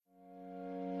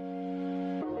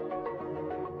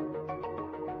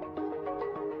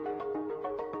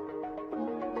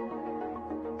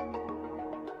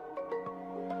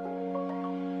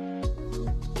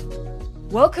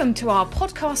Welcome to our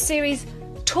podcast series,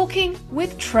 Talking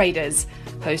with Traders,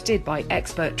 hosted by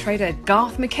expert trader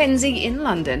Garth McKenzie in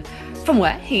London, from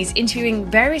where he's interviewing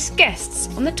various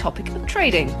guests on the topic of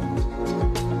trading.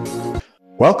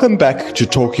 Welcome back to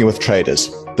Talking with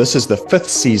Traders. This is the 5th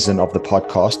season of the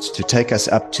podcast to take us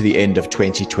up to the end of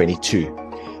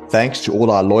 2022. Thanks to all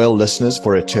our loyal listeners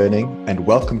for returning, and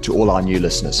welcome to all our new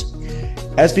listeners.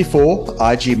 As before,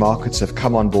 IG Markets have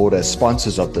come on board as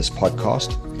sponsors of this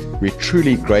podcast. We're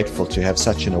truly grateful to have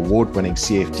such an award-winning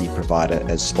CFD provider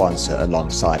as sponsor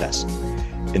alongside us.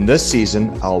 In this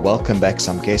season, I'll welcome back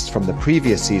some guests from the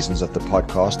previous seasons of the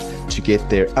podcast to get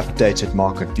their updated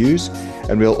market views,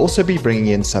 and we'll also be bringing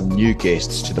in some new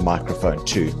guests to the microphone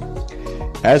too.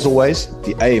 As always,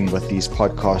 the aim with these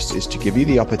podcasts is to give you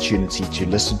the opportunity to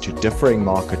listen to differing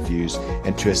market views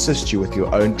and to assist you with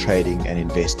your own trading and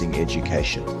investing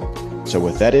education. So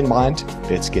with that in mind,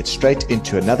 let's get straight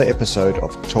into another episode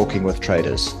of Talking with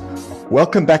Traders.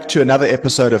 Welcome back to another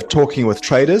episode of Talking with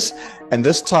Traders. And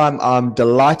this time I'm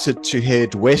delighted to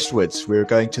head westwards. We're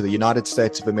going to the United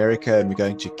States of America and we're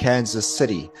going to Kansas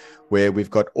City, where we've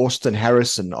got Austin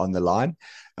Harrison on the line.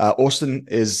 Austin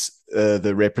is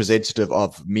the representative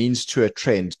of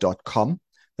meanstoatrend.com.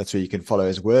 That's where you can follow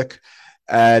his work.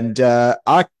 And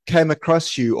I came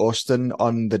across you, Austin,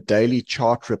 on the Daily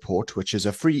Chart Report, which is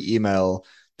a free email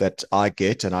that I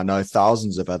get, and I know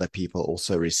thousands of other people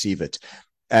also receive it.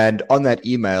 And on that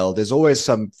email, there's always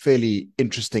some fairly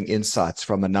interesting insights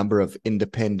from a number of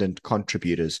independent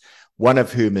contributors, one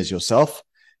of whom is yourself.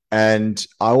 And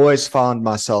I always found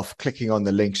myself clicking on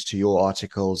the links to your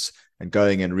articles and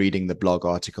going and reading the blog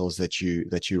articles that you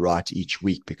write each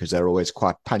week, because they're always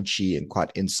quite punchy and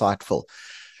quite insightful.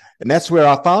 And that's where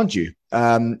I found you,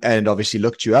 and obviously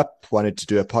looked you up, wanted to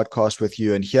do a podcast with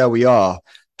you. And here we are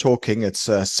talking. It's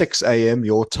 6 a.m.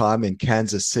 your time in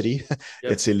Kansas City. Yep.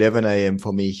 It's 11 a.m.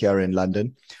 for me here in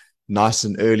London. Nice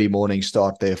and early morning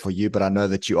start there for you, but I know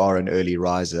that you are an early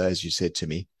riser, as you said to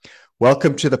me.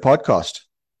 Welcome to the podcast.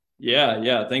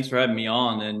 Yeah. Thanks for having me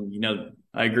on. And,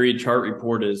 I agree. Chart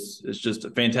Report is just a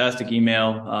fantastic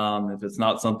email. If it's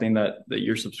not something that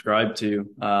you're subscribed to,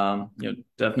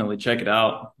 definitely check it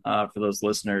out for those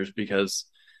listeners, because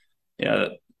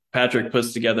Patrick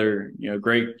puts together a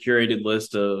great curated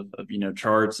list of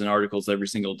charts and articles every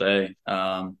single day.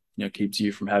 Keeps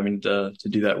you from having to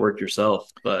do that work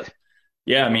yourself. But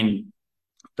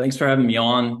thanks for having me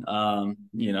on.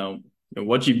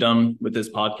 What you've done with this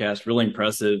podcast, really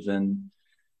impressive. And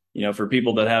for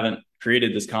people that haven't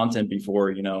created this content before,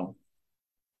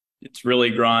 it's really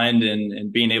grind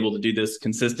and being able to do this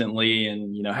consistently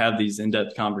and, have these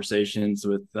in-depth conversations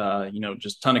with,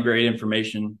 just a ton of great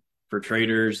information for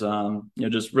traders,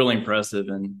 just really impressive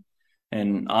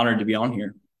and honored to be on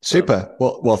here. Super.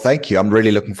 Well, thank you. I'm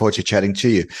really looking forward to chatting to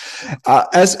you.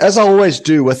 As I always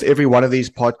do with every one of these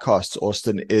podcasts,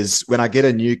 Austin, is when I get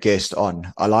a new guest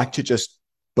on, I like to just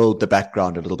build the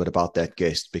background a little bit about that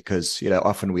guest, because,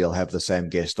 often we'll have the same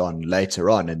guest on later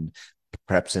on and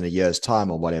perhaps in a year's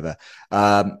time or whatever.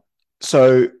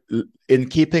 So in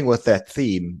keeping with that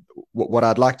theme, what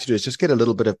I'd like to do is just get a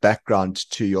little bit of background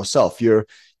to yourself. You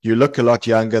look a lot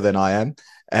younger than I am,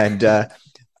 and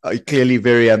clearly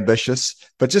very ambitious,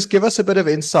 but just give us a bit of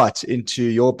insight into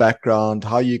your background,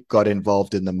 how you got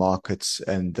involved in the markets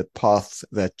and the path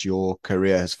that your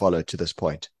career has followed to this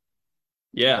point.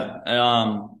 So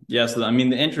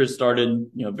the interest started,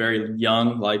 very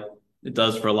young, like it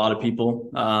does for a lot of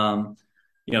people.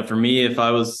 For me, if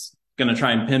I was going to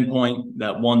try and pinpoint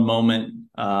that one moment,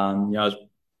 I was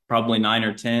probably 9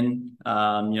 or 10,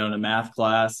 in a math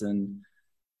class, and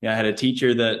I had a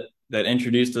teacher that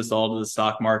introduced us all to the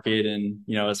stock market, and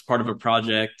as part of a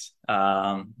project,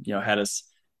 had us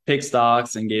pick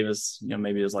stocks and gave us,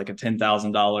 maybe it was like a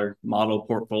 $10,000 model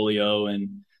portfolio,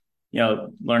 and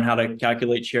learn how to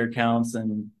calculate share counts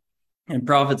and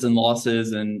profits and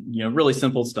losses, and really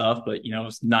simple stuff, but it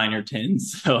was 9 or 10.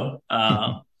 So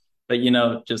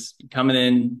but just coming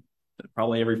in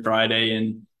probably every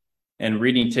Friday and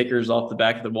reading tickers off the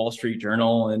back of the Wall Street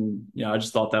Journal, and I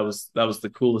just thought that was the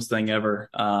coolest thing ever.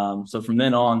 So from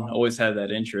then on, always had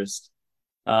that interest.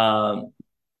 But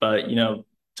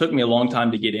took me a long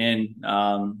time to get in,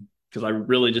 because I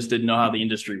really just didn't know how the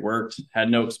industry worked. Had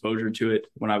no exposure to it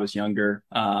when I was younger.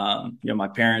 My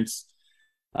parents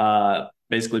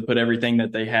basically put everything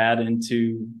that they had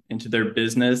into their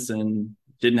business, and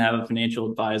didn't have a financial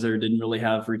advisor, didn't really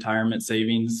have retirement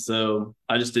savings. So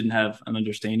I just didn't have an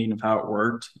understanding of how it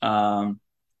worked.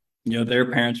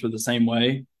 Their parents were the same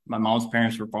way. My mom's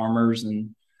parents were farmers,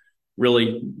 and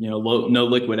really, no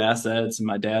liquid assets. And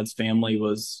my dad's family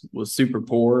was super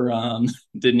poor.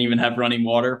 Didn't even have running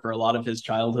water for a lot of his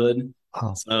childhood.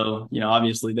 Oh. So,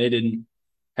 obviously they didn't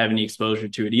have any exposure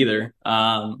to it either.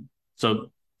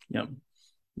 So,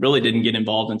 really didn't get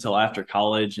involved until after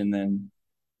college. And then,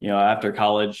 after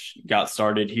college, got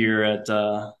started here at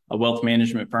a wealth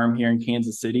management firm here in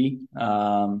Kansas City.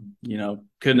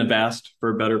 Couldn't have asked for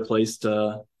a better place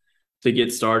to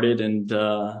get started and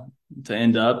to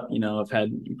end up. I've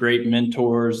had great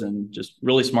mentors and just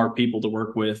really smart people to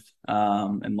work with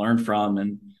and learn from.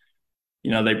 And,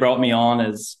 they brought me on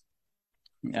as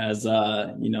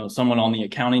someone on the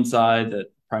accounting side that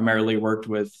primarily worked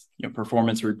with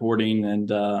performance reporting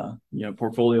and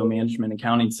portfolio management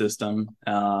accounting system.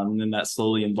 And then that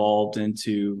slowly evolved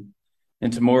into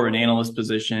more of an analyst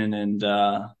position. And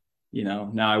now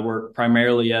I work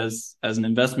primarily as an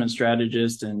investment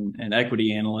strategist and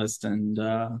equity analyst,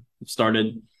 and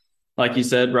started, like you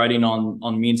said, writing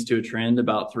on Means to a Trend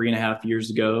about 3.5 years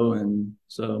ago. And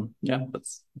so, yeah,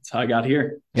 that's how I got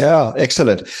here. Yeah,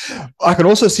 excellent. I can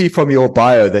also see from your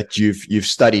bio that you've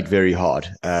studied very hard.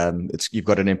 You've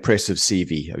got an impressive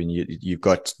CV. I mean, you've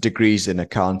got degrees in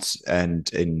accounts and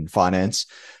in finance,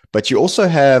 but you also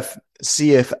have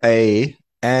CFA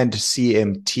and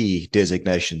CMT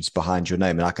designations behind your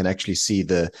name. And I can actually see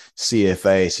the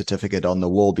CFA certificate on the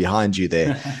wall behind you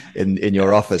there in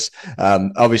your office.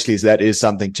 Obviously, that is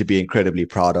something to be incredibly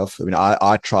proud of. I mean,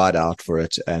 I tried out for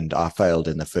it and I failed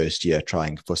in the first year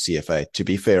trying for CFA. To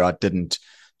be fair, I didn't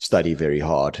study very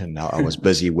hard and I was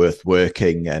busy with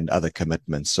working and other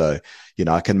commitments. So,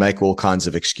 I can make all kinds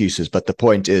of excuses, but the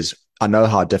point is, I know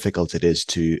how difficult it is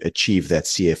to achieve that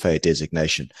CFA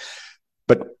designation.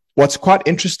 But what's quite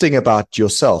interesting about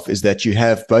yourself is that you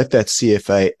have both that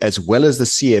CFA as well as the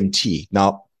CMT.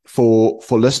 Now, for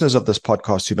listeners of this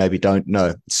podcast who maybe don't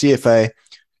know, CFA,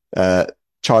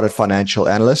 Chartered Financial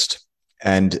Analyst,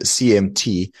 and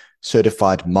CMT,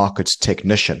 Certified Markets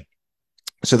Technician.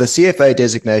 So the CFA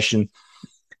designation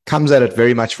comes at it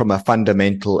very much from a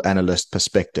fundamental analyst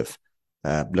perspective,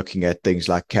 looking at things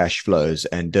like cash flows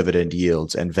and dividend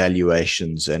yields and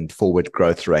valuations and forward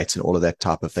growth rates and all of that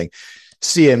type of thing.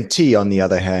 CMT, on the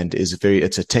other hand,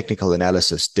 it's a technical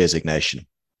analysis designation,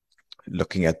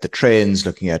 looking at the trends,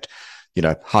 looking at,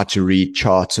 how to read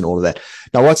charts and all of that.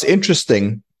 Now, what's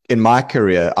interesting in my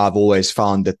career, I've always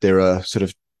found that there are sort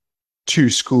of two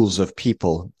schools of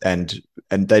people and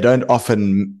they don't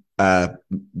often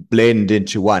blend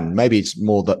into one. Maybe it's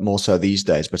more so these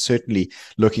days, but certainly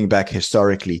looking back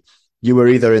historically, you were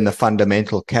either in the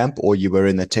fundamental camp or you were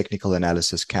in the technical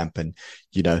analysis camp.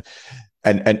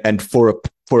 And, and for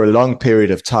a long period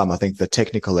of time, I think the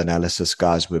technical analysis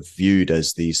guys were viewed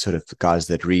as these sort of guys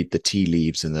that read the tea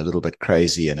leaves and a little bit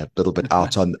crazy and a little bit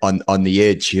out on the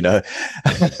edge,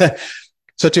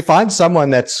 So to find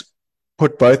someone that's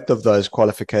put both of those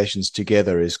qualifications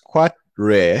together is quite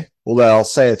rare. Although I'll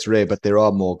say it's rare, but there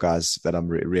are more guys that I'm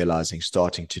realizing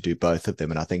starting to do both of them.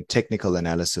 And I think technical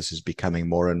analysis is becoming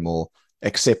more and more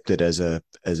accepted as a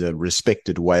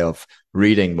respected way of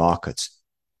reading markets.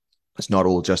 It's not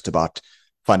all just about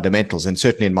fundamentals. And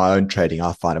certainly in my own trading,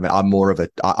 I find,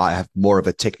 I have more of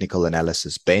a technical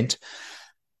analysis bent.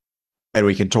 And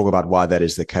we can talk about why that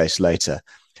is the case later.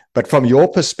 But from your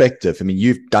perspective, I mean,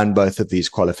 you've done both of these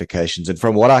qualifications. And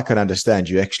from what I can understand,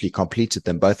 you actually completed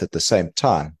them both at the same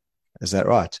time. Is that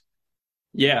right?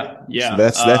 Yeah. So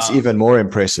that's even more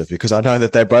impressive because I know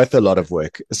that they're both a lot of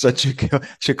work. So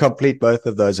to complete both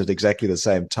of those at exactly the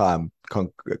same time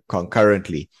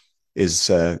concurrently is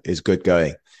good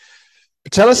going.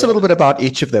 But tell us a little bit about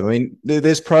each of them. I mean,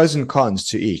 there's pros and cons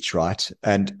to each, right?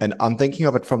 And I'm thinking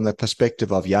of it from the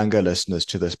perspective of younger listeners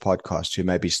to this podcast who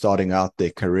may be starting out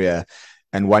their career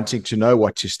and wanting to know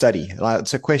what to study.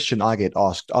 It's a question I get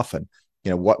asked often.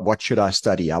 What should I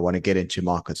study? I want to get into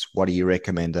markets. What do you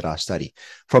recommend that I study?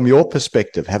 From your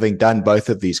perspective, having done both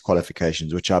of these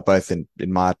qualifications, which are both, in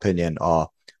my opinion, are,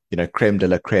 creme de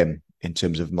la creme in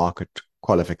terms of market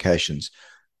qualifications,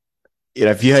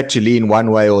 if you had to lean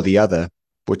one way or the other,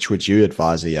 which would you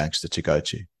advise a youngster to go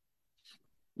to?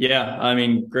 Yeah, I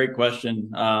mean, great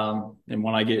question. And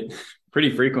one I get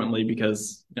pretty frequently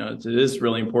because, it is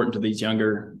really important to these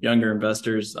younger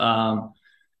investors. As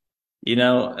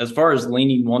far as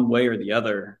leaning one way or the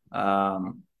other,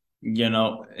 in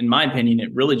my opinion,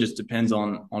 it really just depends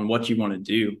on what you want to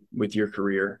do with your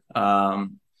career. The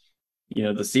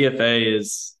CFA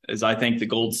is I think the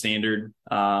gold standard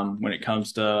when it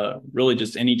comes to really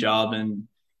just any job in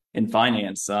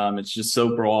finance. It's just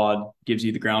so broad, gives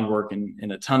you the groundwork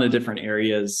in a ton of different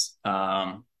areas.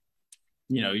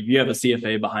 if you have a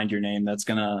CFA behind your name, that's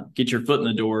going to get your foot in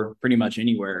the door pretty much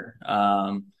anywhere.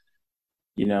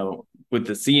 With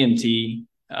the CMT,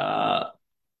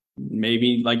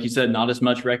 maybe, like you said, not as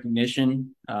much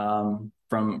recognition from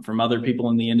other people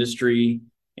in the industry.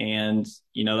 And,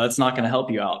 that's not going to help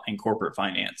you out in corporate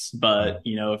finance. But,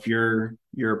 if you're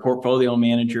a portfolio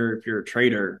manager, if you're a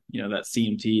trader, that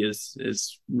CMT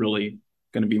is really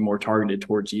going to be more targeted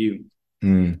towards you.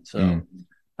 So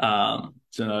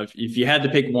if you had to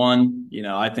pick one,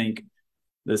 I think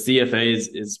the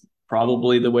CFA is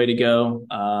probably the way to go.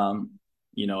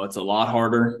 It's a lot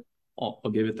harder. I'll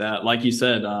give it that. Like you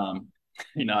said, I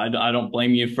don't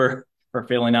blame you for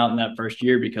failing out in that first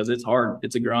year, because it's hard.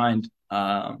 It's a grind.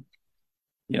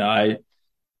 I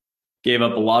gave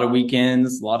up a lot of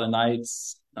weekends, a lot of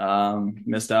nights,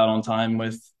 missed out on time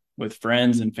with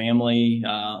friends and family,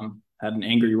 had an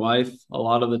angry wife a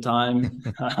lot of the time,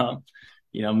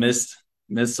 missed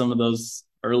some of those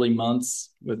early months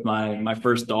with my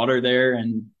first daughter there.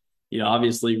 And,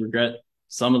 obviously regret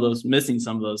missing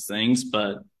some of those things,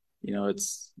 but,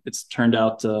 it's turned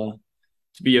out to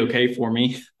be okay for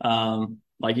me.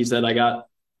 Like you said, I got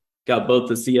both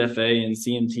the CFA and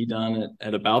CMT done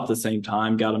at about the same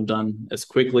time, got them done as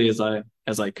quickly as I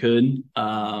could.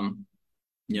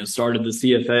 Started the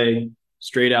CFA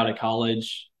straight out of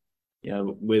college,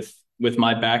 with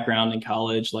my background in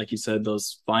college, like you said,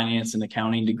 those finance and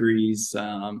accounting degrees,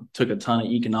 took a ton of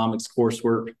economics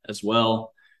coursework as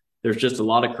well. There's just a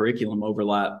lot of curriculum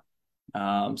overlap.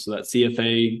 So that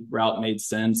CFA route made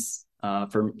sense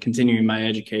for continuing my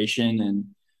education. And,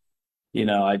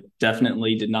 I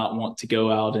definitely did not want to go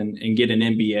out and get an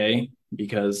MBA,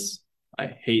 because I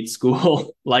hate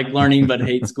school, like learning, but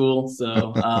hate school.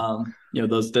 So,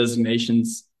 those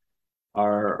designations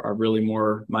are really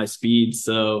more my speed.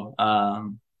 So,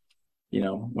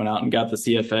 went out and got the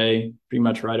CFA pretty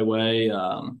much right away.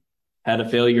 Had a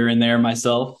failure in there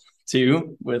myself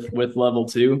too with level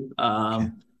 2,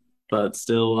 but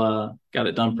still got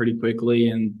it done pretty quickly.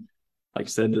 And like I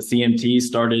said, the CMT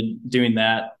started doing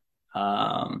that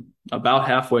about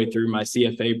halfway through my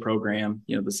CFA program.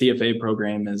 The CFA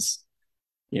program is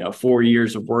 4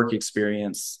 years of work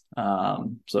experience.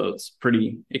 So it's a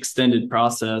pretty extended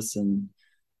process, and,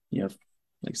 like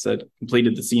I said,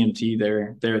 completed the CMT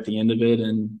there at the end of it.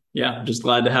 And yeah, I'm just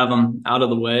glad to have them out of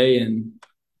the way and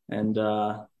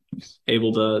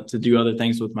able to do other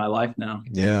things with my life now.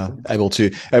 Yeah. Able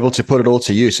to put it all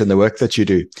to use in the work that you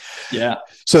do. Yeah.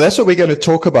 So that's what we're going to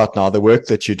talk about now, the work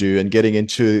that you do, and getting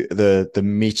into the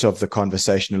meat of the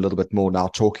conversation a little bit more now,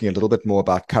 talking a little bit more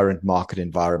about current market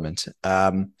environment.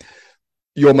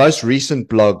 Your most recent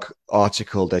blog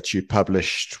article that you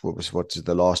published,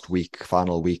 the last week,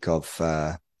 final week of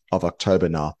October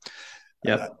now.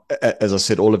 Yeah. As I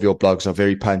said, all of your blogs are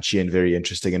very punchy and very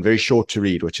interesting and very short to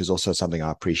read, which is also something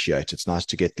I appreciate. It's nice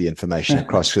to get the information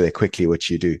across there quickly, which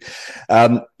you do.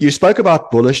 You spoke about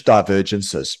bullish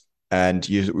divergences, and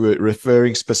you were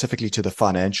referring specifically to the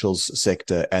financials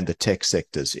sector and the tech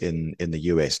sectors in the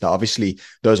US. Now, obviously,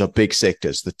 those are big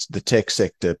sectors. The tech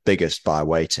sector biggest by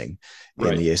weighting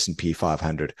in the S&P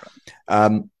 500.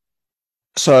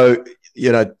 So,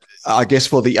 I guess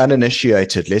for the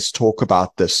uninitiated, let's talk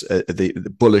about this, the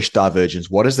bullish divergence.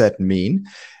 What does that mean?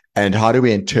 And how do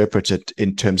we interpret it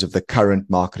in terms of the current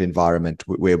market environment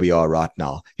where we are right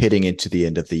now, heading into the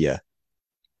end of the year?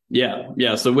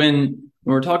 Yeah. So when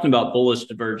we're talking about bullish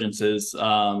divergences,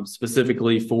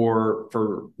 specifically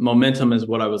for momentum is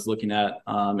what I was looking at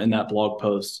in that blog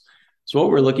post. So what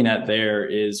we're looking at there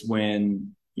is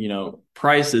when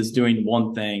price is doing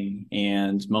one thing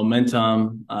and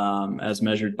momentum, as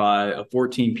measured by a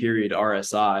 14-period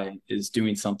RSI, is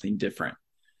doing something different.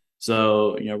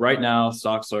 So, right now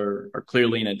stocks are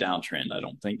clearly in a downtrend. I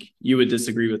don't think you would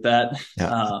disagree with that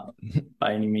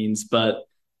by any means. But,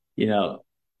 when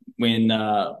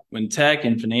tech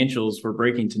and financials were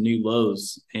breaking to new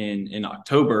lows in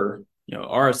October,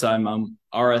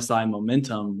 RSI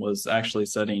momentum was actually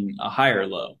setting a higher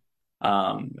low.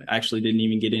 Actually didn't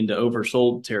even get into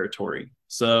oversold territory.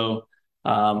 So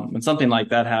when something like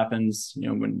that happens,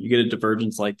 when you get a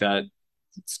divergence like that,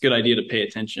 it's a good idea to pay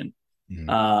attention.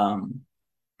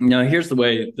 Here's the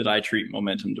way that I treat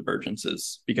momentum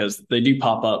divergences, because they do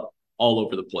pop up all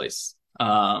over the place.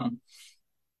 I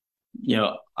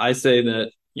say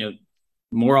that,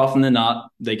 more often than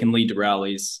not, they can lead to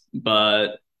rallies,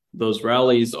 but those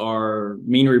rallies are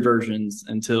mean reversions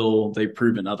until they've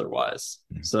proven otherwise.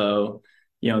 So,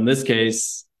 in this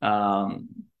case,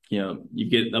 you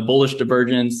get a bullish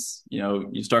divergence,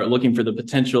 you start looking for the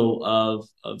potential of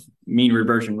mean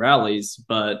reversion rallies,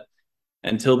 but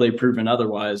until they've proven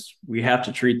otherwise, we have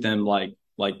to treat them like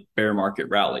like bear market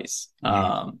rallies.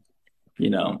 Mm-hmm. You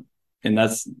know, and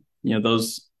that's,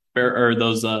 those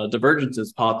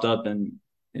divergences popped up in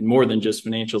more than just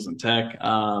financials and tech.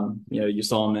 You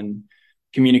saw them in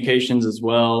communications as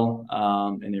well,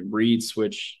 and in REITs,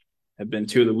 which have been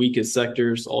two of the weakest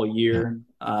sectors all Yeah. year.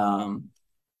 But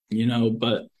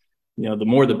the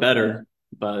more the better.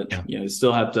 But Yeah. you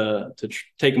still have to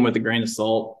take them with a grain of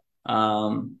salt,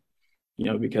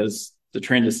 because the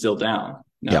trend is still down.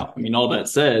 Yeah. Now, I mean, all that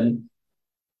said,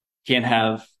 can't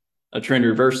have a trend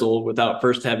reversal without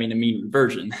first having a mean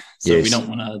reversion. So we Yes. don't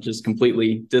want to just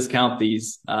completely discount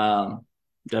these.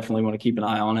 Definitely want to keep an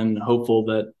eye on it and hopeful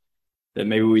that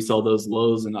maybe we saw those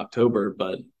lows in October,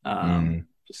 but Mm.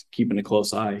 just keeping a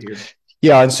close eye here.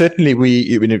 Yeah, and certainly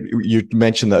you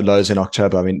mentioned the lows in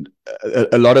October. I mean,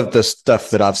 a lot of the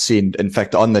stuff that I've seen, in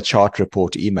fact, on the chart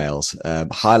report emails,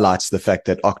 highlights the fact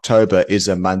that October is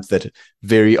a month that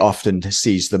very often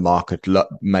sees the market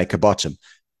make a bottom.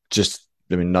 Just,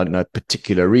 I mean, no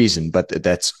particular reason, but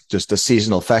that's just a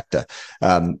seasonal factor.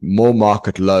 More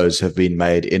market lows have been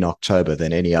made in October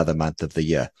than any other month of the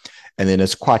year. And then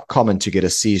it's quite common to get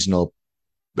a seasonal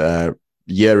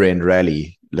year-end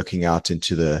rally looking out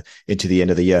into the end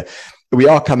of the year. We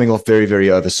are coming off very, very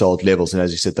oversold levels, and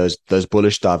as you said, those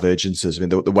bullish divergences. I mean,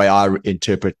 the way I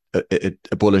interpret a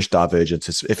bullish divergence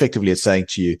is effectively it's saying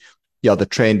to you, yeah, the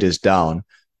trend is down,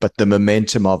 but the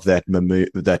momentum of that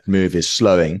move is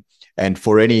slowing, and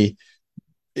for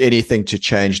anything to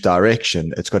change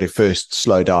direction, it's got to first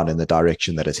slow down in the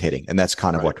direction that it's heading, and that's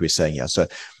kind of what we're saying here. So,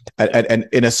 and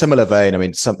in a similar vein, I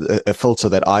mean, a filter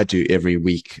that I do every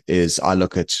week is I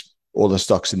look at all the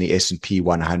stocks in the S&P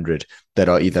 100 that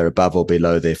are either above or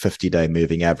below their 50-day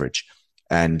moving average,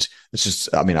 and it's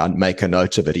just, I mean, I make a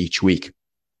note of it each week.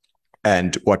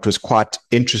 And what was quite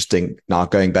interesting now,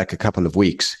 going back a couple of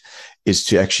weeks, is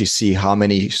to actually see how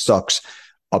many stocks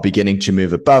are beginning to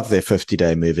move above their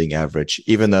 50-day moving average,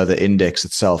 even though the index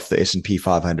itself, the S&P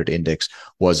 500 index,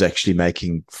 was actually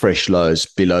making fresh lows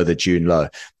below the June low.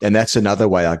 And that's another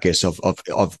way, I guess, of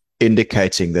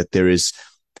indicating that there is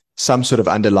some sort of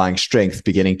underlying strength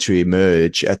beginning to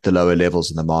emerge at the lower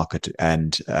levels in the market,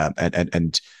 and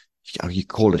you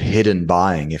call it hidden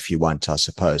buying if you want, I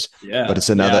suppose. Yeah, but it's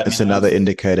another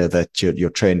indicator that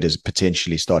your trend is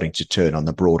potentially starting to turn on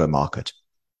the broader market.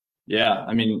 Yeah,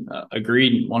 I mean,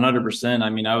 agreed 100%.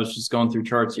 I mean, I was just going through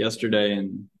charts yesterday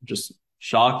and just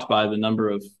shocked by the number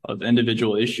of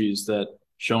individual issues that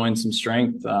showing some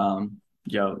strength.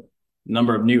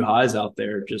 Number of new highs out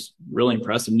there, just really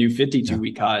impressive. New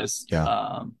 52-week highs. Yeah.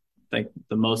 I think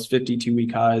the most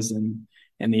 52-week highs in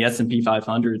the S&P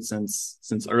 500 since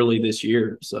early this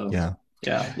year. So yeah,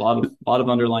 a lot of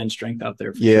underlying strength out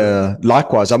there. Sure.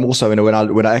 Likewise. I'm also,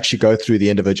 when I actually go through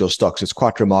the individual stocks, it's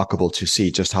quite remarkable to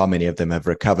see just how many of them have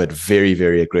recovered very,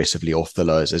 very aggressively off the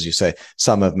lows. As you say,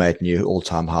 some have made new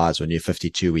all-time highs or new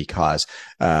 52-week highs.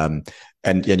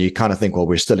 And you kind of think, well,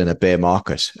 we're still in a bear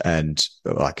market, and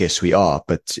well, I guess we are,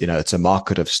 but it's a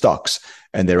market of stocks,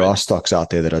 and there are stocks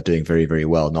out there that are doing very, very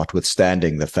well,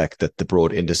 notwithstanding the fact that the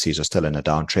broad indices are still in a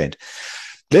downtrend.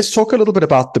 Let's talk a little bit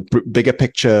about the bigger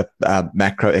picture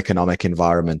macroeconomic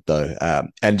environment, though,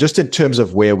 and just in terms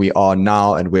of where we are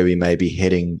now and where we may be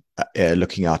heading,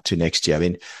 looking out to next year. I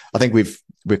mean, I think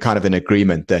we're kind of in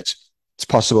agreement that it's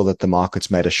possible that the market's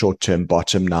made a short-term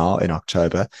bottom now in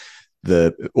October.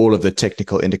 All of the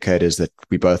technical indicators that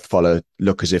we both follow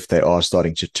look as if they are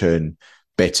starting to turn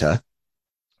better.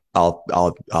 I'll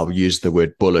use the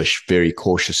word bullish very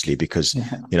cautiously because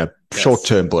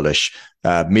short-term bullish,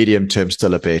 medium-term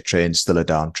still a bear trend, still a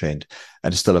downtrend,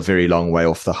 and still a very long way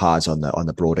off the highs on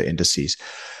the broader indices.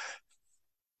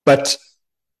 But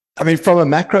I mean, from a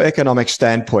macroeconomic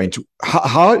standpoint,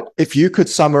 how if you could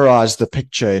summarize the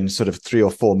picture in sort of 3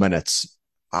 or 4 minutes,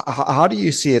 how do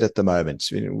you see it at the moment?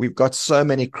 I mean, we've got so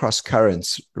many cross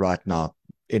currents right now.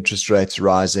 Interest rates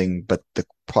rising, but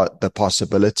the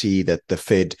possibility that the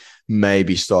Fed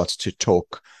maybe starts to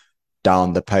talk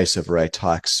down the pace of rate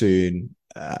hikes soon.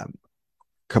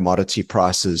 Commodity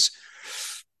prices,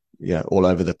 all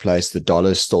over the place. The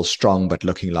dollar's still strong, but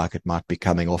looking like it might be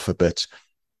coming off a bit.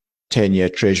 10-year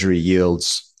Treasury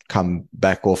yields come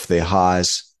back off their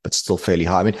highs, but still fairly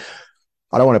high. I mean,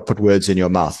 I don't want to put words in your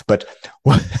mouth, but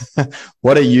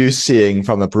what are you seeing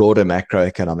from a broader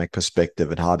macroeconomic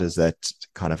perspective, and how does that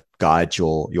kind of guide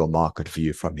your market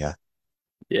view from here?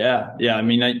 Yeah. I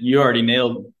mean, you already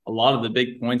nailed a lot of the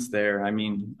big points there. I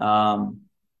mean,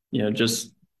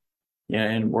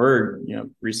 in word,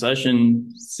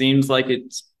 recession seems like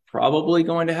it's probably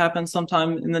going to happen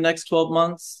sometime in the next 12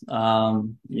 months.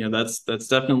 That's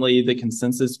definitely the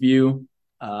consensus view.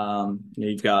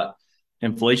 You've got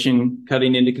inflation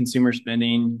cutting into consumer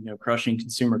spending, crushing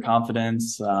consumer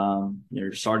confidence.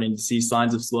 You're starting to see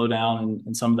signs of slowdown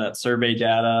in some of that survey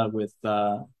data with,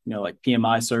 like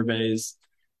PMI surveys.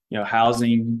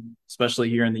 Housing, especially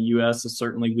here in the U.S., has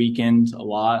certainly weakened a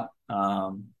lot.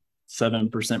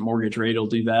 7% mortgage rate will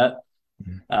do that.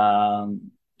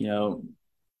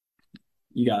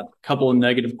 You got a couple of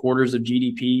negative quarters of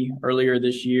GDP earlier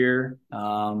this year.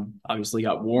 Obviously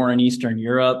got war in Eastern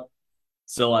Europe.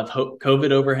 Still have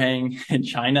COVID overhang in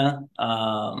China.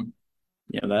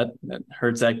 That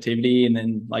hurts activity. And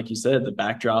then, like you said, the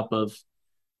backdrop of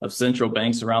central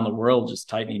banks around the world just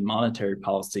tightening monetary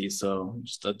policy. So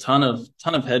just a ton of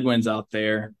headwinds out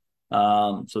there.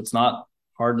 So it's not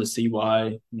hard to see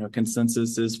why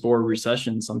consensus is for a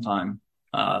recession sometime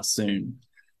soon.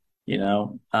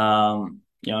 I'm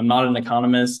not an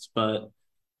economist, but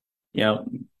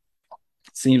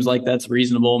seems like that's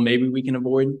reasonable. Maybe we can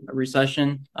avoid a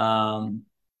recession.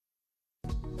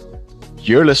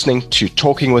 You're listening to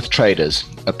Talking with Traders,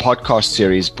 a podcast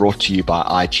series brought to you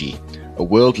by IG, a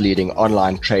world-leading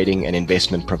online trading and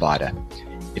investment provider.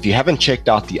 If you haven't checked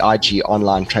out the IG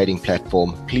online trading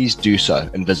platform, please do so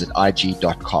and visit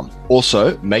IG.com.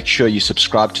 Also, make sure you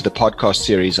subscribe to the podcast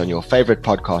series on your favorite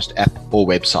podcast app or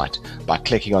website by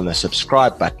clicking on the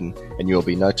subscribe button, and you'll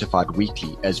be notified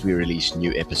weekly as we release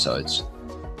new episodes.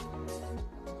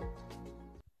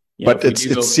 But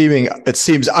it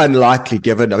seems unlikely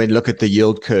given, look at the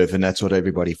yield curve, and that's what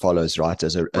everybody follows, right?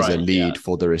 As a lead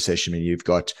for the recession. You've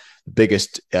got the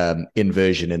biggest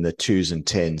inversion in the 2s and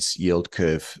 10s yield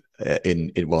curve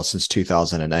since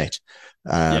 2008.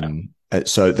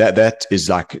 So that is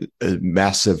like a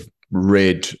massive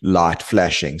red light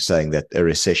flashing saying that a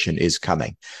recession is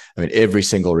coming. Every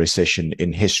single recession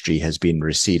in history has been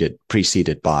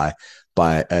preceded by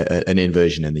an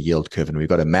inversion in the yield curve, and we've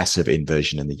got a massive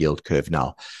inversion in the yield curve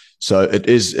now. So it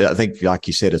is, I think, like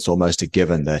you said, it's almost a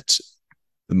given that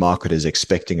the market is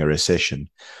expecting a recession.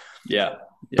 Yeah.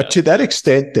 But to that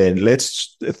extent, then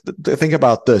let's think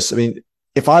about this.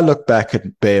 If I look back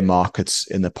at bear markets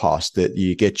in the past, that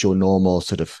you get your normal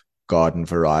sort of garden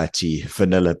variety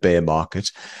vanilla bear market,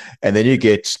 and then you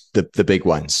get the big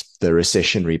ones, the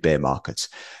recessionary bear markets.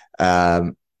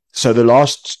 So the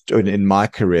last in my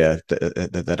career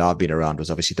that I've been around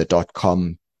was obviously the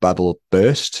dot-com bubble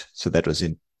burst. So that was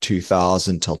in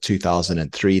 2000 till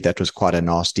 2003. That was quite a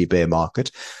nasty bear market.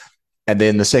 And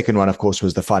then the second one, of course,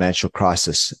 was the financial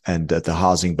crisis and the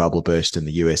housing bubble burst in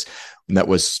the US. And that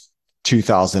was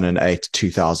 2008,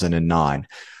 2009.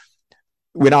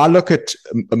 When I look at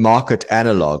market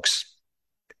analogs,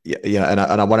 and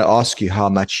I want to ask you how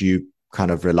much you kind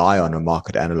of rely on a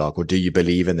market analog, or do you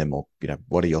believe in them, or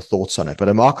what are your thoughts on it? But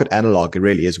a market analog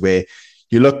really is where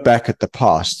you look back at the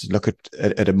past, look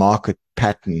at a market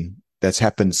pattern that's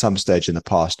happened some stage in the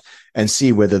past, and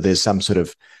see whether there's some sort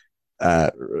of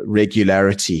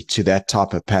regularity to that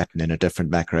type of pattern in a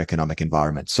different macroeconomic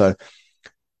environment. So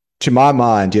to my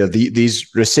mind,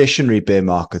 these recessionary bear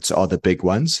markets are the big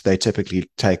ones. They typically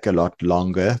take a lot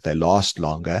longer, they last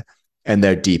longer, and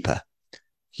they're deeper.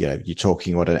 You're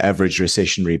talking what an average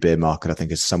recessionary bear market, I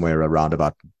think, is somewhere around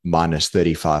about minus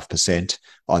 35%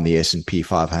 on the S&P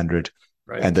 500.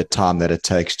 Right. And the time that it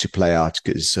takes to play out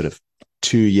is sort of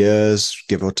 2 years,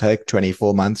 give or take,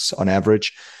 24 months on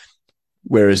average.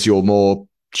 Whereas your more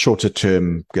shorter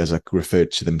term, as I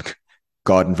referred to them,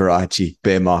 garden variety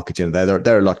bear market,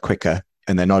 they're a lot quicker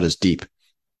and they're not as deep.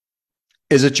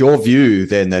 Is it your view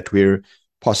then that we're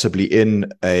possibly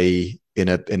in a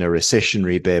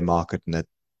recessionary bear market, and that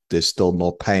there's still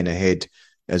more pain ahead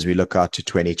as we look out to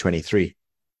 2023?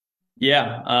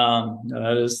 Yeah,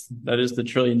 that is the $1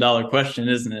 trillion question,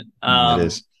 isn't it? It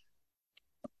is.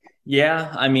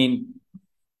 Yeah,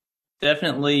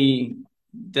 definitely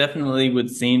would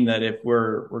seem that if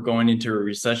we're going into a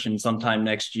recession sometime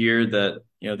next year, that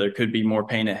there could be more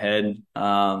pain ahead.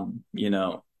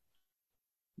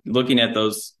 Looking at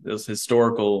those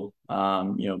historical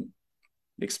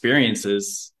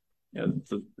experiences,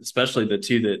 especially the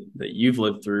two that you've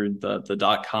lived through, the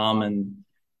dot-com and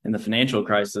the financial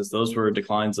crisis, those were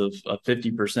declines of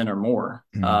 50% or more.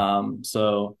 Mm-hmm.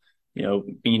 So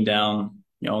being down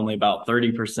only about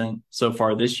 30% so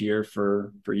far this year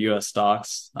for U.S.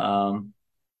 stocks.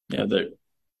 That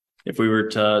if we were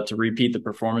to repeat the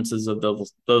performances of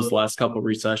those last couple of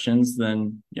recessions,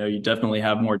 then you definitely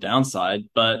have more downside.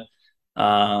 But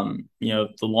the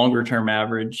longer term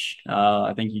average,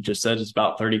 I think you just said, is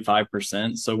about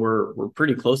 35%. So we're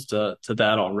pretty close to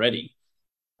that already.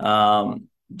 The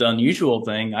unusual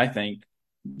thing, I think,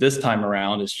 this time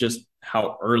around is just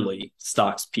how early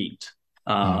stocks peaked.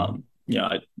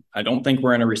 I don't think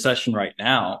we're in a recession right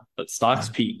now, but stocks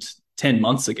peaked 10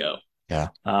 months ago. Yeah.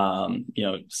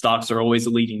 Stocks are always a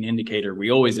leading indicator.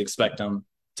 We always expect them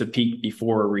to peak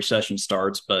before a recession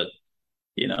starts, but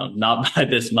not by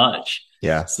this much.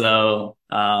 Yeah. So,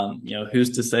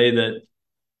 who's to say that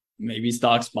maybe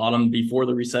stocks bottom before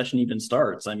the recession even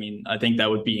starts? I mean, I think that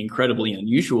would be incredibly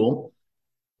unusual,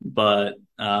 but,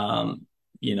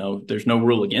 there's no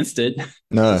rule against it.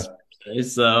 No.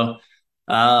 So,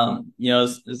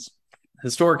 it's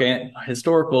historical,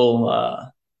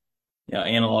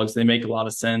 analogs, they make a lot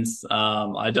of sense.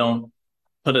 I don't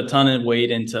put a ton of weight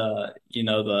into,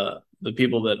 the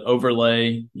people that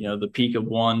overlay, the peak of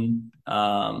one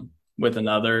with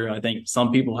another. I think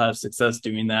some people have success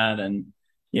doing that, and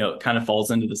it kind of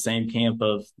falls into the same camp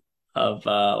of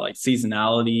like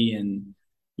seasonality, and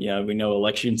we know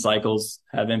election cycles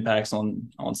have impacts on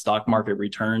stock market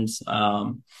returns.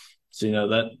 So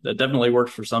that definitely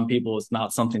works for some people. It's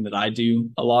not something that I do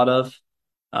a lot of,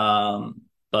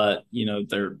 but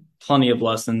there are plenty of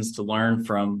lessons to learn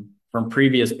from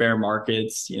previous bear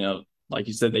markets. Like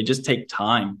you said, they just take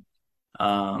time.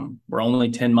 We're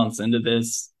only 10 months into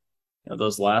this.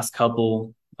 Those last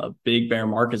couple of big bear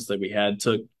markets that we had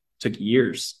took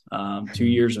years, 2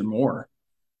 years or more.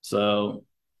 So,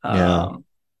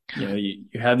 you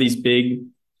have these big,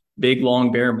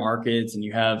 long bear markets, and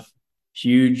you have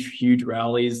huge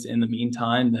rallies in the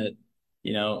meantime that,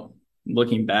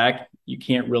 looking back, you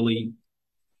can't really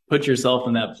put yourself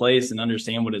in that place and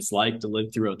understand what it's like to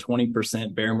live through a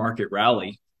 20% bear market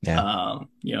rally. Yeah.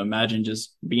 Imagine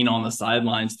just being on the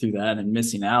sidelines through that and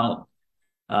missing out.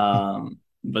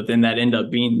 But then that end up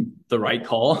being the right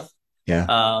call.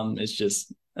 Yeah.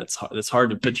 It's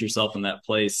hard to put yourself in that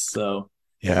place. So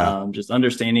just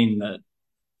understanding that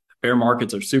bear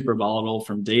markets are super volatile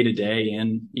from day to day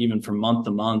and even from month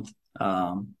to month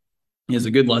is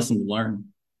a good lesson to learn.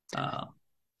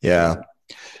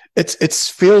 It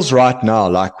feels right now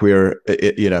like we're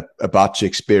about to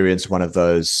experience one of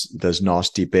those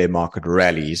nasty bear market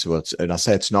rallies. And I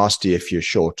say it's nasty if you're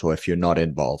short or if you're not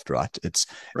involved, right? It's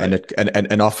right.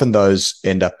 And often those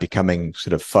end up becoming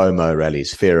sort of FOMO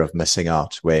rallies, fear of missing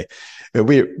out, where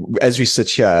as we sit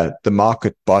here, the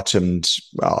market bottomed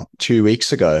 2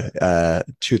 weeks ago,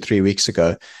 2-3 weeks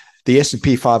ago. The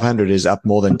S&P 500 is up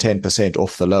more than 10%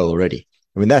 off the low already.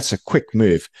 I mean, that's a quick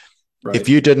move. Right. If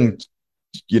you didn't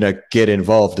get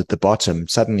involved at the bottom,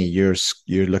 suddenly you're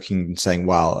looking and saying,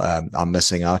 wow, I'm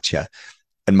missing out here.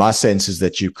 And my sense is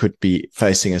that you could be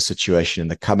facing a situation in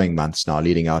the coming months now,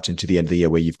 leading out into the end of the year,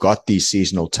 where you've got these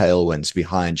seasonal tailwinds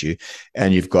behind you,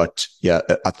 and you've got,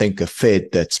 I think, a Fed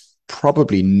that's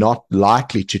probably not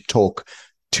likely to talk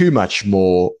too much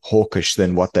more hawkish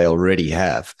than what they already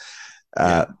have.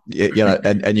 And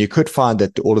you could find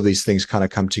that all of these things kind of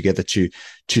come together to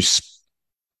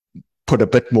put a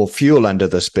bit more fuel under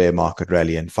this bear market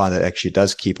rally, and find that it actually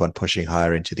does keep on pushing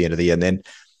higher into the end of the year. And then,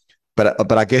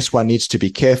 but I guess one needs to be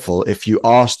careful if you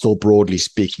are still, broadly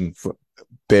speaking,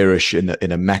 bearish in a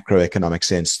macroeconomic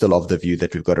sense, still of the view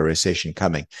that we've got a recession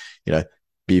coming.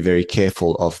 Be very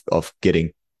careful of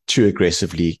getting too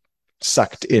aggressively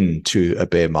sucked into a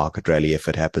bear market rally if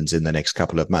it happens in the next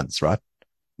couple of months, right?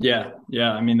 Yeah.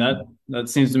 I mean, that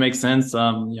seems to make sense.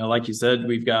 Like you said,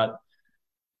 we've got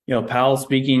Powell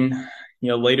speaking,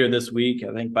 later this week.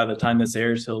 I think by the time this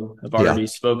airs, he'll have already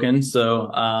spoken.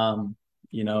 So,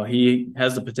 he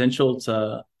has the potential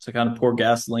to kind of pour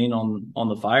gasoline on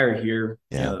the fire here.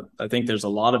 Yeah. I think there's a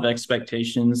lot of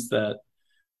expectations that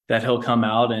he'll come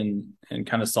out and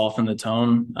kind of soften the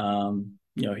tone.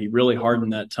 He really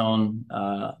hardened that tone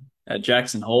at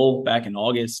Jackson Hole back in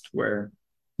August, where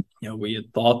we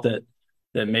had thought that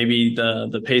maybe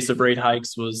the pace of rate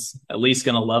hikes was at least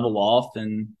going to level off,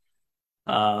 and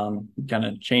kind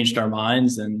of changed our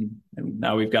minds. And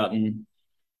now we've gotten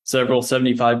several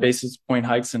 75 basis point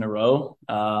hikes in a row.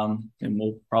 And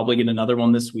we'll probably get another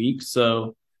one this week.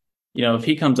 So, if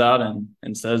he comes out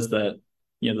and says that,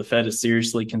 the Fed is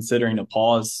seriously considering a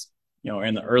pause,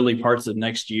 in the early parts of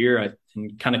next year,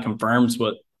 and kind of confirms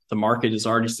what the market is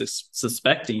already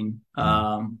suspecting.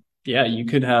 You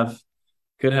could have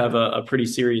a pretty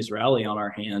serious rally on our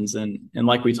hands. And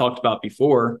like we talked about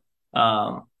before,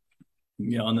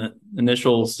 in the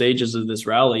initial stages of this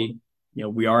rally,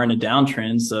 we are in a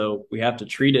downtrend, so we have to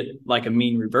treat it like a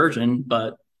mean reversion,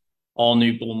 but all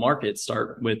new bull markets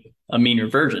start with a mean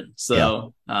reversion.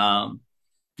 So,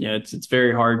 it's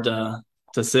very hard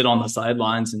to sit on the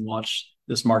sidelines and watch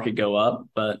this market go up.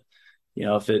 But,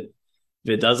 if it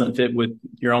doesn't fit with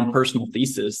your own personal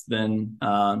thesis, then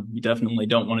you definitely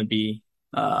don't want to be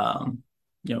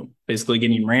basically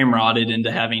getting ramrodded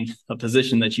into having a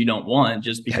position that you don't want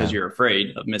just because Yeah. you're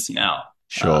afraid of missing out.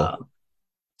 Sure.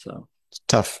 So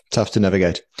Tough to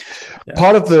navigate. yeah.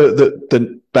 Part of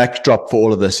the backdrop for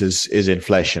all of this is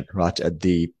inflation, right? And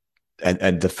the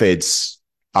Fed's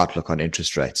outlook on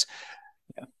interest rates.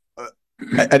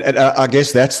 And I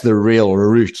guess that's the real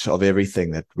root of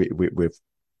everything that we're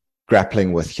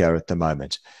grappling with here at the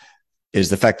moment, is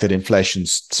the fact that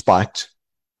inflation's spiked.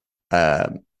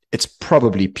 It's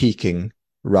probably peaking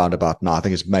round about now. I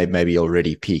think it's maybe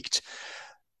already peaked.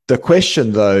 The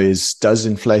question, though, is, does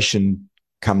inflation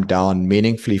come down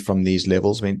meaningfully from these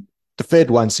levels? I mean, the Fed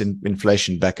wants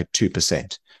inflation back at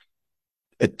 2%.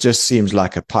 It just seems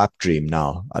like a pipe dream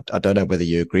now. I don't know whether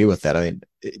you agree with that. I mean,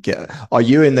 are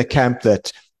you in the camp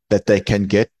that they can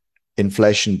get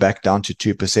inflation back down to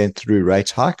 2% through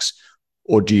rate hikes?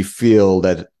 Or do you feel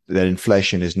that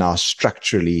inflation is now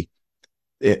structurally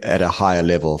at a higher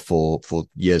level for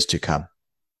years to come?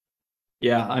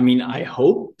 Yeah, I mean, I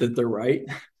hope that they're right.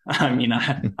 I mean,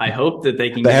 I hope that they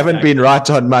can. They haven't been right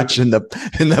on much in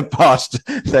the past.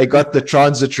 They got the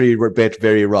transitory bet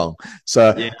very wrong.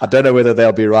 So yeah. I don't know whether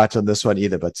they'll be right on this one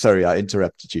either. But sorry, I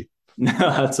interrupted you. No,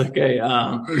 that's okay.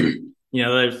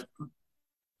 There's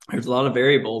a lot of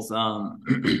variables.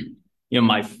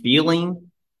 My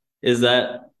feeling is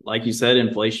that, like you said,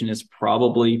 inflation is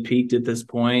probably peaked at this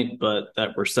point, but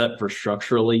that we're set for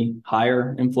structurally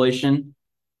higher inflation.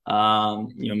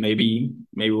 Maybe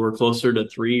we're closer to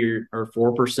 3 or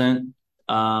 4%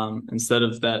 instead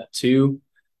of that 2.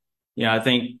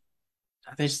 I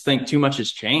just think too much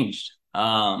has changed.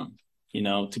 To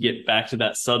get back to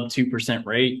that sub 2%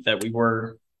 rate that we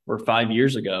were 5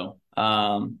 years ago.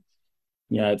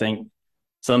 I think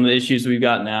some of the issues we've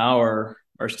got now are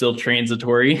still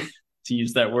transitory, to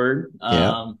use that word.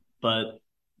 Yeah. But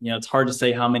it's hard to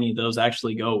say how many of those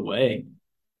actually go away.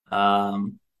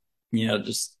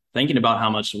 Just thinking about how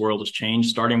much the world has changed,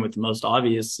 starting with the most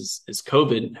obvious is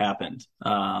COVID happened.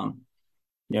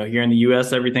 Here in the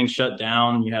U.S., everything's shut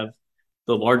down. You have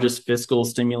the largest fiscal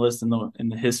stimulus in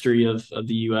the history of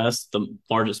the U.S., the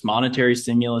largest monetary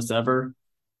stimulus ever.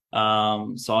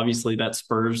 So obviously that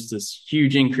spurs this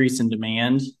huge increase in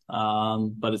demand,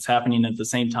 but it's happening at the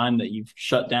same time that you've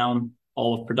shut down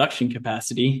all of production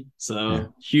capacity.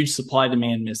 So huge supply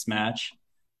demand mismatch.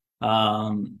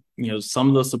 Some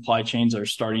of those supply chains are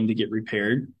starting to get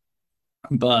repaired,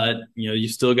 but you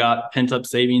still got pent up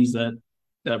savings that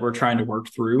we're trying to work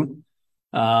through.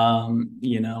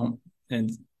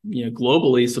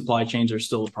 Globally, supply chains are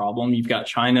still a problem. You've got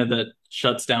China that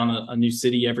shuts down a new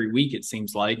city every week, it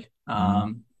seems like.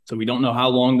 So we don't know how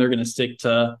long they're going to stick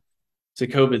to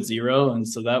COVID zero, and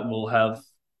so that will have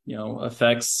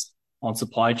effects on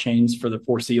supply chains for the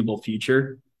foreseeable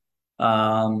future.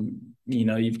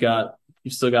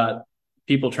 You've still got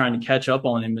people trying to catch up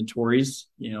on inventories.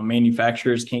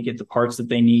 Manufacturers can't get the parts that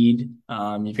they need.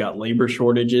 You've got labor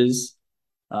shortages,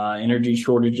 energy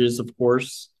shortages, of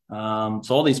course. So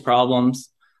all these problems.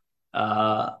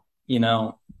 The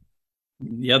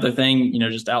other thing,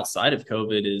 just outside of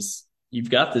COVID, is you've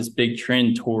got this big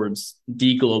trend towards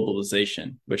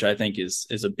deglobalization, which I think is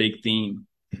a big theme.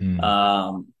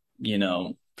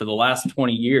 For the last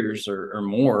 20 years or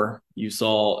more, you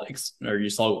saw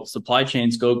supply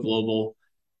chains go global,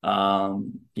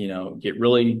 get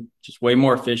really just way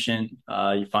more efficient.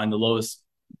 You find the lowest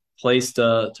place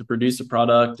to produce a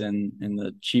product and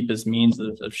the cheapest means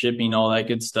of shipping, all that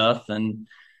good stuff. And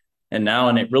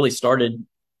it really started,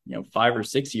 5 or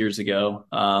 6 years ago,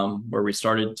 where we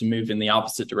started to move in the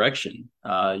opposite direction.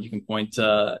 You can point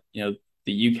to,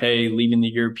 the UK leaving the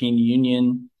European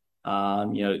Union.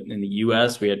 In the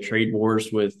US, we had trade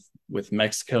wars with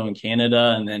Mexico and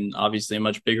Canada, and then obviously a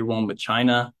much bigger one with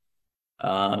China.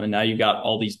 And now you got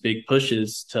all these big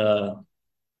pushes to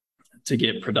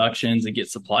get productions and get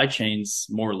supply chains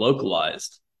more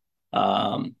localized.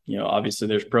 Obviously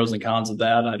there's pros and cons of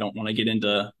that. I don't want to get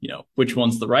into, which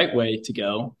one's the right way to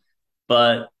go,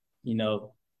 but,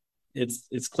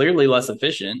 it's clearly less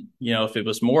efficient. If it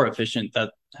was more efficient,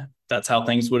 that's how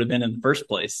things would have been in the first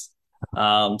place.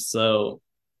 So,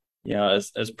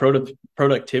 as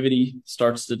productivity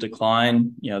starts to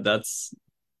decline, that's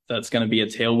going to be a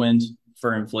tailwind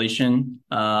for inflation.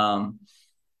 I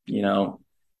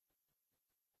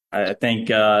think,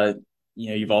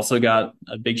 you've also got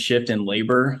a big shift in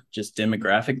labor, just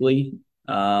demographically.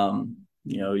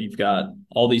 You've got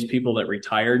all these people that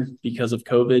retired because of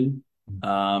COVID.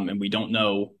 And we don't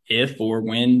know if or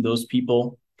when those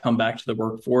people come back to the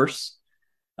workforce.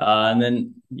 And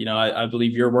then, I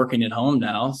believe you're working at home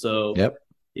now. So, yep.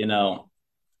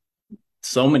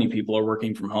 So many people are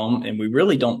working from home, and we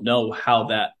really don't know how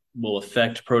that will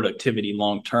affect productivity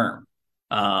long term.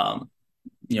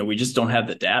 We just don't have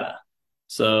the data.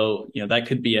 So, that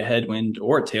could be a headwind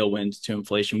or a tailwind to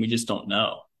inflation. We just don't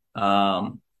know.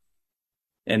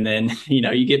 And then,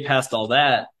 you get past all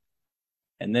that.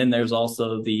 And then there's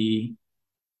also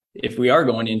if we are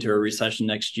going into a recession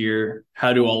next year,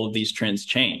 how do all of these trends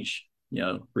change?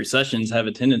 Recessions have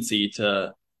a tendency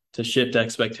to shift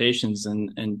expectations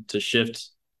and to shift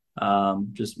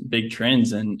just big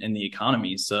trends in the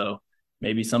economy. So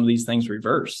maybe some of these things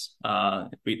reverse.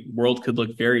 The world could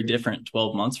look very different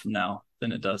 12 months from now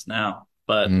than it does now.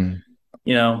 But,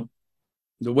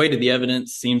 the weight of the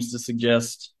evidence seems to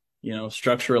suggest,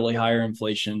 structurally higher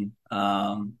inflation.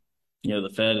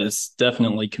 The Fed is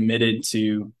definitely committed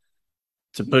to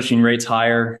pushing rates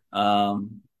higher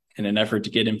in an effort to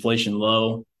get inflation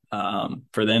low.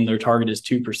 For them, their target is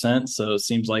 2%. So it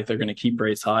seems like they're going to keep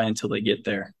rates high until they get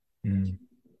there.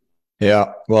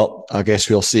 Yeah, well, I guess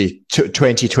we'll see.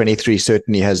 2023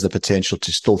 certainly has the potential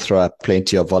to still throw up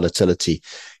plenty of volatility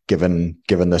given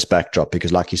this backdrop,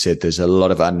 because like you said, there's a lot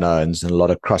of unknowns and a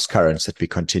lot of cross currents that we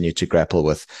continue to grapple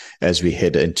with as we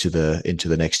head into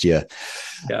the next year.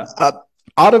 Yeah.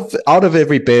 Out of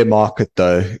every bear market,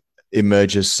 though,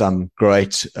 emerges some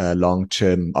great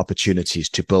long-term opportunities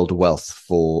to build wealth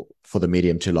for the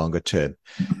medium to longer term.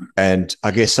 And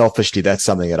I guess selfishly, that's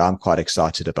something that I'm quite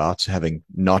excited about, having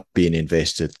not been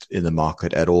invested in the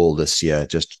market at all this year,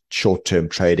 just short-term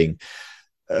trading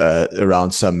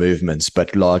around some movements,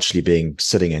 but largely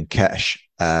sitting in cash,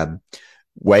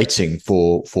 waiting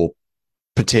for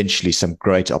potentially some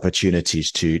great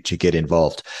opportunities to get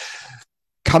involved.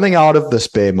 Coming out of this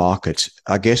bear market,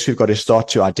 I guess we've got to start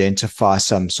to identify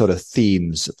some sort of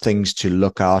themes, things to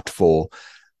look out for,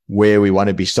 where we want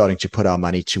to be starting to put our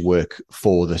money to work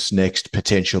for this next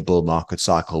potential bull market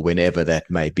cycle, whenever that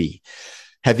may be.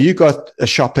 Have you got a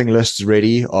shopping list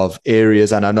ready of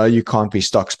areas? And I know you can't be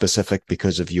stock specific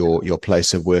because of your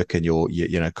place of work and your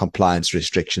compliance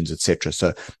restrictions, etc.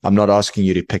 So I'm not asking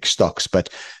you to pick stocks, but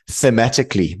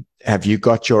thematically, have you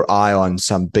got your eye on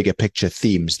some bigger picture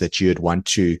themes that you'd want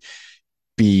to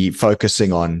be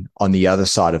focusing on the other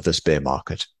side of this bear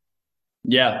market?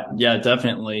 Yeah,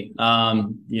 definitely.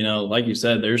 Like you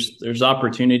said, there's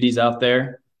opportunities out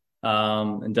there,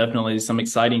 and definitely some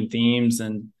exciting themes.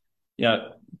 And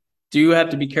do you have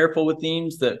to be careful with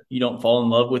themes that you don't fall in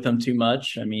love with them too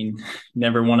much? I mean,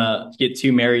 never want to get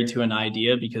too married to an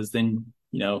idea, because then,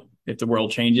 if the world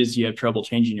changes, you have trouble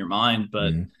changing your mind.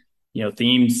 But,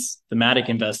 thematic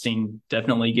investing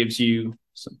definitely gives you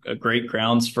a great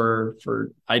grounds for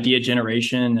idea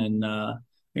generation and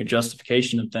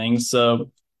justification of things. So,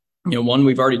 one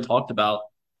we've already talked about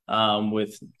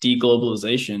with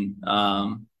deglobalization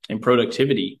and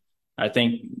productivity. I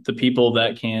think the people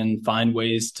that can find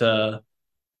ways to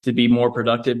be more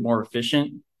productive, more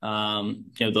efficient,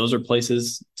 those are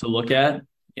places to look at.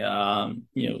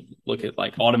 Look at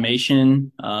like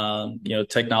automation,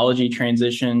 technology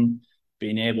transition,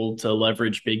 being able to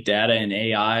leverage big data and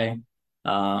AI.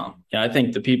 I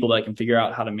think the people that can figure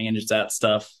out how to manage that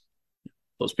stuff,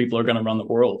 those people are going to run the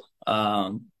world.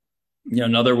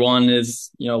 Another one is,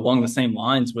 along the same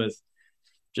lines with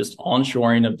just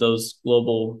onshoring of those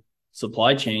global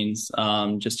supply chains.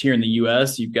 Just here in the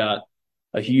U.S., you've got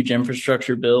a huge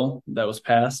infrastructure bill that was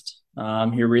passed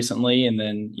here recently, and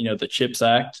then the CHIPS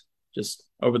Act just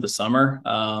over the summer.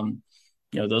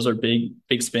 Those are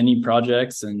big spending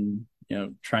projects, and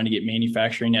trying to get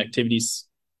manufacturing activities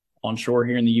onshore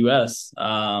here in the U.S.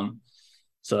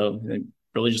 So they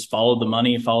really just followed the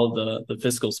money, followed the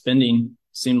fiscal spending.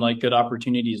 Seemed like good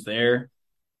opportunities there.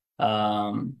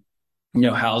 Housing,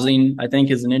 I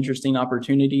think, is an interesting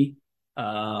opportunity.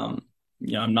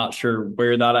 I'm not sure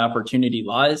where that opportunity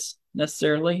lies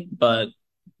necessarily, but,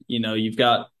 you've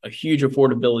got a huge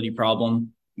affordability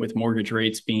problem with mortgage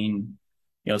rates being,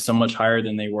 so much higher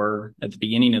than they were at the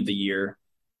beginning of the year.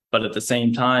 But at the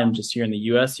same time, just here in the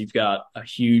U.S., you've got a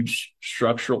huge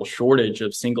structural shortage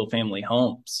of single family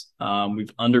homes.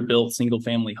 We've underbuilt single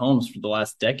family homes for the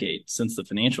last decade since the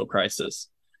financial crisis.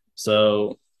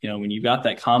 So, when you've got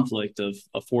that conflict of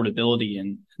affordability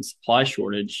and supply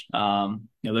shortage,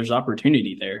 there's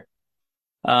opportunity there.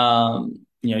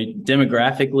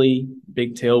 Demographically,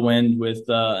 big tailwind with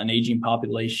an aging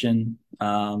population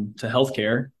to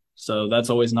healthcare. So that's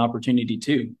always an opportunity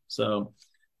too. So,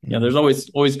 there's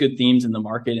always good themes in the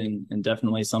market, and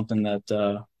definitely something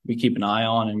that we keep an eye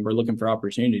on, and we're looking for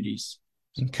opportunities.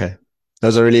 Okay.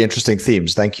 Those are really interesting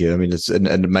themes. Thank you. I mean, and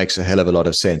it makes a hell of a lot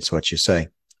of sense what you're saying.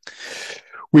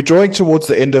 We're drawing towards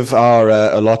the end of our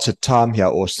allotted time here,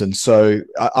 Austin. So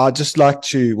I'd just like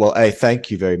to, well, A, thank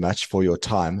you very much for your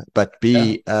time, but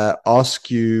B,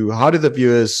 ask you, how do the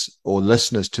viewers or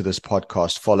listeners to this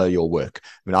podcast follow your work?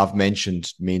 I mean, I've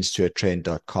mentioned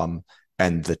means-to-a-trend.com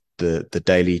and the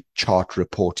daily chart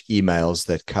report emails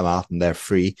that come out, and they're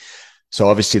free. So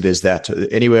obviously there's that.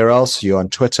 Anywhere else? You're on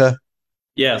Twitter?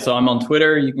 Yeah, so I'm on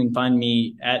Twitter. You can find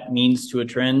me at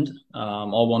means-to-a-trend,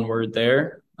 all one word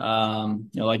there.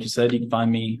 Like you said, you can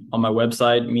find me on my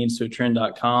website,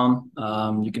 means-to-a-trend.com.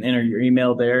 You can enter your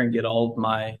email there and get all of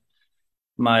my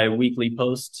weekly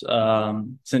posts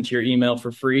sent to your email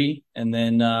for free. And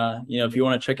then, if you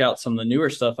want to check out some of the newer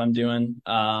stuff I'm doing,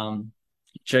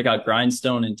 check out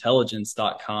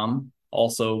grindstoneintelligence.com.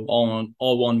 Also,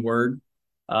 all one word.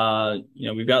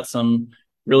 We've got some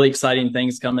really exciting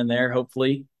things coming there,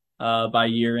 hopefully by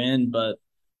year end. But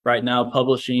right now,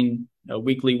 publishing a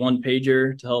weekly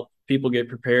one-pager to help people get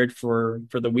prepared for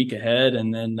the week ahead,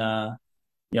 and then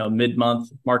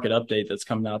mid-month market update that's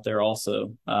coming out there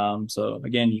also. So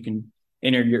again, you can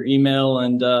enter your email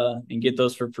and get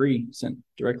those for free sent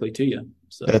directly to you.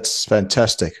 So that's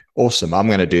fantastic. Awesome. I'm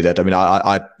going to do that. I mean,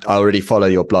 I already follow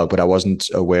your blog, but I wasn't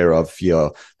aware of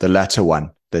the latter one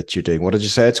that you're doing. What did you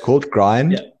say it's called?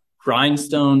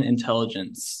 Grindstone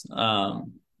Intelligence.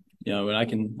 And I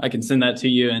can send that to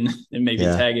you and maybe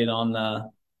tag it on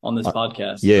this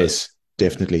podcast. Yes,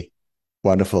 definitely.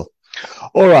 Wonderful.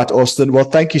 All right, Austin. Well,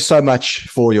 thank you so much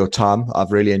for your time.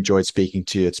 I've really enjoyed speaking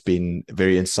to you. It's been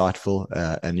very insightful,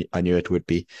 and I knew it would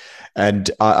be.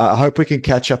 And I hope we can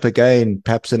catch up again,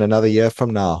 perhaps in another year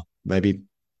from now. Maybe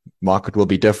market will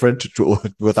be different,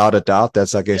 without a doubt.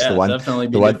 That's, I guess, the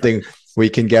one thing we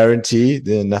can guarantee.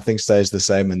 Nothing stays the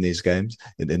same in these games,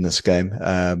 in this game.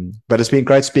 But it's been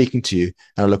great speaking to you,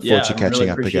 and I look forward to catching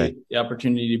up again. The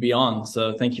opportunity to be on.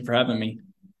 So thank you for having me.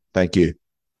 Thank you.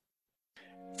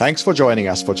 Thanks for joining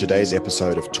us for today's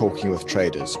episode of Talking with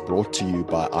Traders, brought to you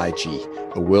by IG,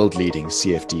 a world-leading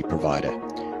CFD provider.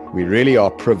 We really are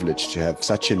privileged to have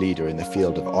such a leader in the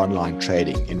field of online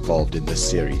trading involved in this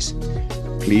series.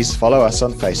 Please follow us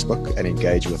on Facebook and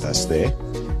engage with us there.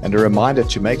 And a reminder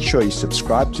to make sure you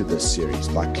subscribe to this series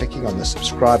by clicking on the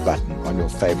subscribe button on your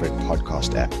favorite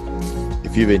podcast app.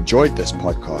 If you've enjoyed this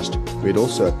podcast, we'd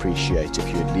also appreciate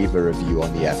if you'd leave a review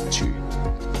on the app too.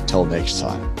 Till next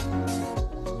time.